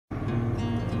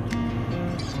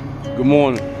Good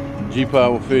morning,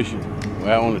 G-Power Fishing.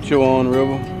 We're out on the Chowan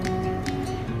River.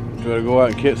 Try to go out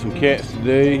and catch some cats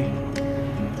today,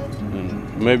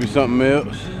 and maybe something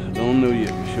else. Don't know yet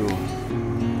for sure.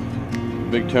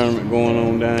 Big tournament going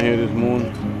on down here this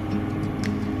morning.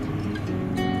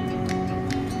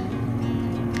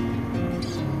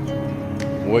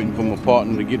 I'm waiting for my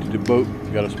partner to get to the boat.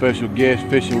 Got a special guest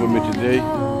fishing with me today. A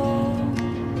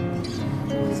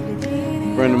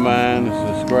friend of mine,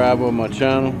 a subscriber of my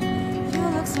channel.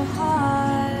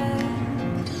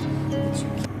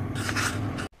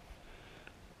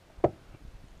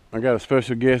 I got a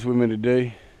special guest with me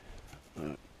today.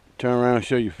 Turn around and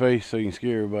show your face so you can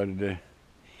scare everybody today.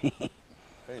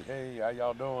 Hey, how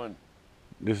y'all doing?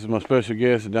 This is my special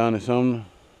guest, Donnie Sumner.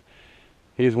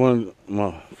 He's one of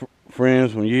my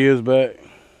friends from years back.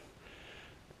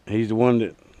 He's the one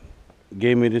that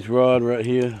gave me this rod right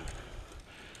here.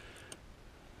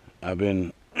 I've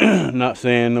been not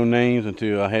saying no names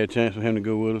until I had a chance for him to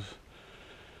go with us.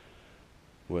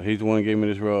 Well, he's the one that gave me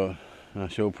this rod. I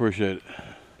sure appreciate it.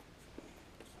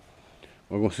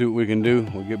 We're gonna see what we can do.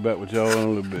 We'll get back with y'all in a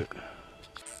little bit.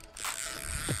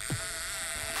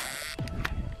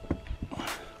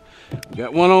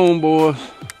 Got one on, boys.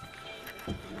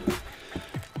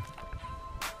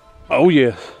 Oh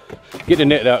yes. Get the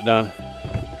net out, Donnie.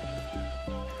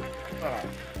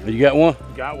 You got one?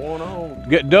 Got one on.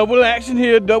 Get double action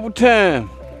here, double time.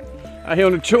 Out here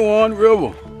on the Chowan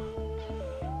River.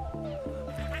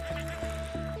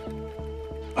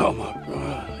 Oh my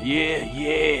God.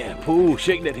 Yeah. Pull,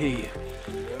 shake that head.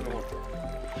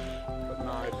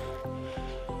 Nice.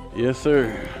 Yes,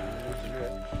 sir.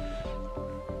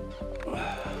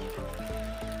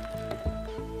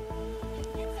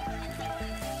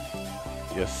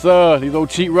 Yes, sir. These old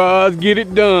cheat rods get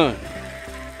it done.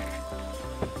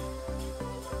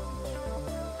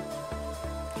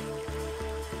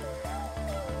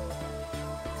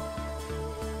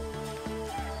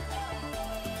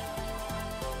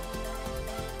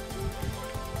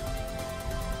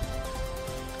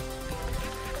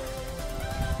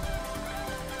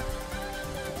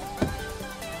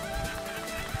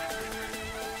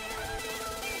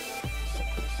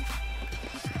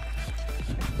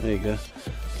 There you go.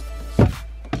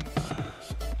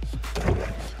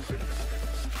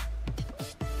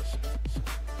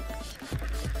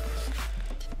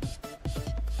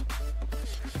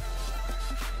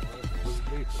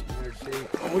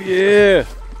 Oh yeah.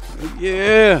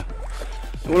 Yeah.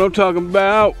 What I'm talking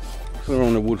about. Put her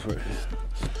on the wood for it.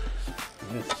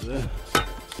 Yes, sir.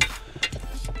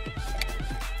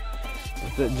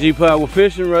 That's that G-Power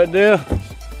fishing right there.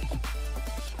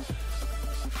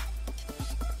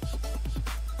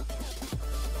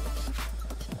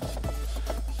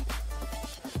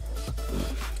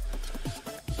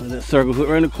 And that circle hook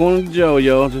right in the corner of the jaw,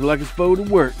 y'all, just like it's supposed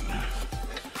to work.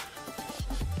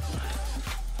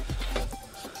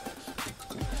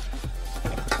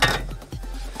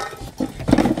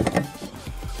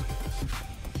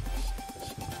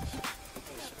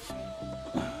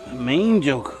 Mean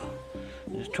joker.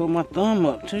 Just tore my thumb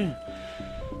up too.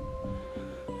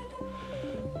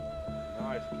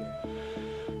 Nice cat.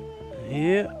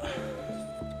 Yeah.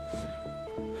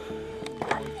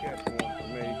 Catch one for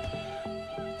me.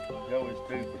 Joey's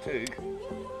 2 for 2.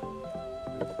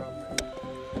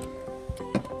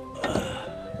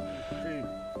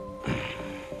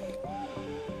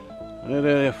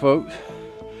 There, folks.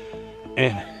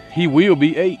 And he will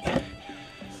be 8.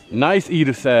 Nice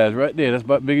eater size right there. That's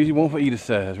about big as you want for eater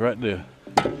size right there.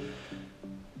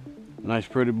 Nice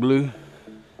pretty blue.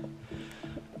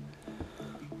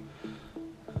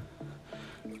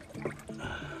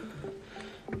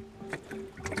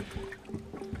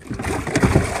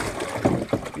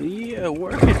 Yeah,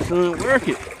 work it, son, work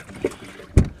it.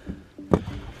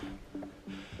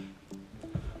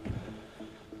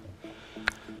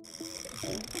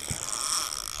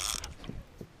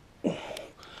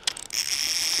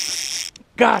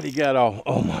 God, he got off.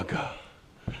 Oh my God.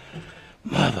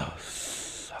 Mother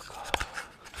sucker.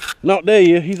 Not there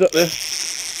yet. He's up there.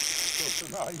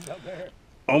 No, he's up there.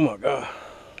 Oh my God.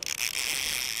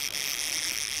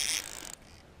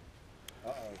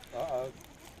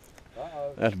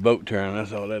 That's boat turn.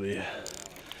 That's all that is.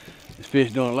 This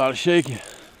fish doing a lot of shaking.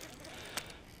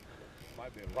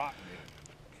 Might be a rock.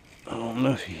 I don't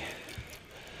know if he.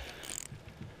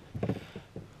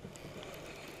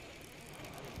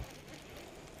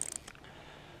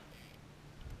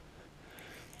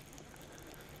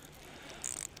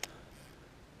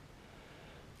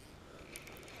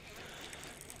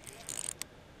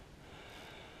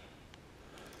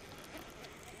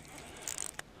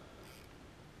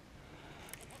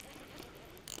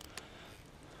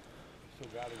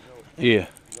 Yeah. You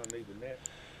gonna need the net?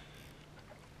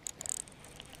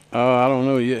 I don't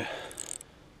know yet.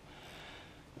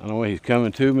 I don't know whether he's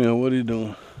coming to me or what he's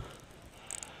doing.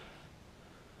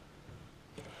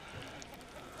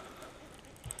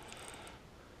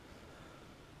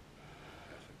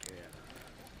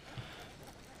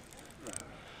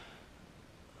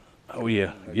 Oh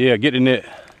yeah, yeah, get the net.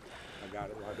 I got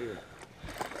it right here.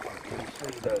 Let me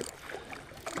see that.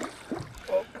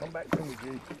 Oh, come back to me,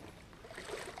 G.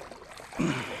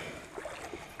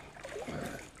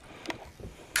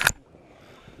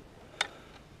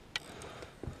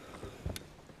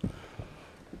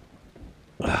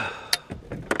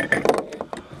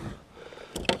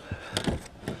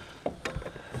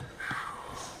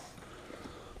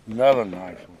 Another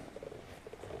nice one.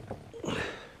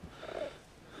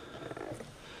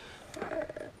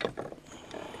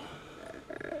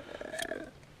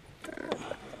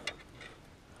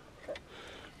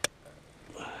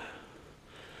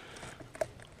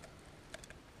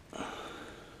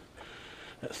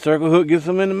 That circle hook gets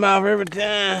them in the mouth every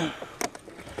time.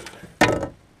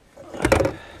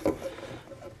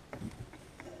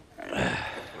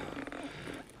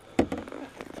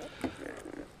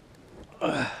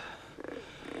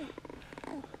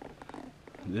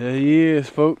 There he is,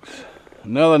 folks.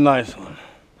 Another nice one.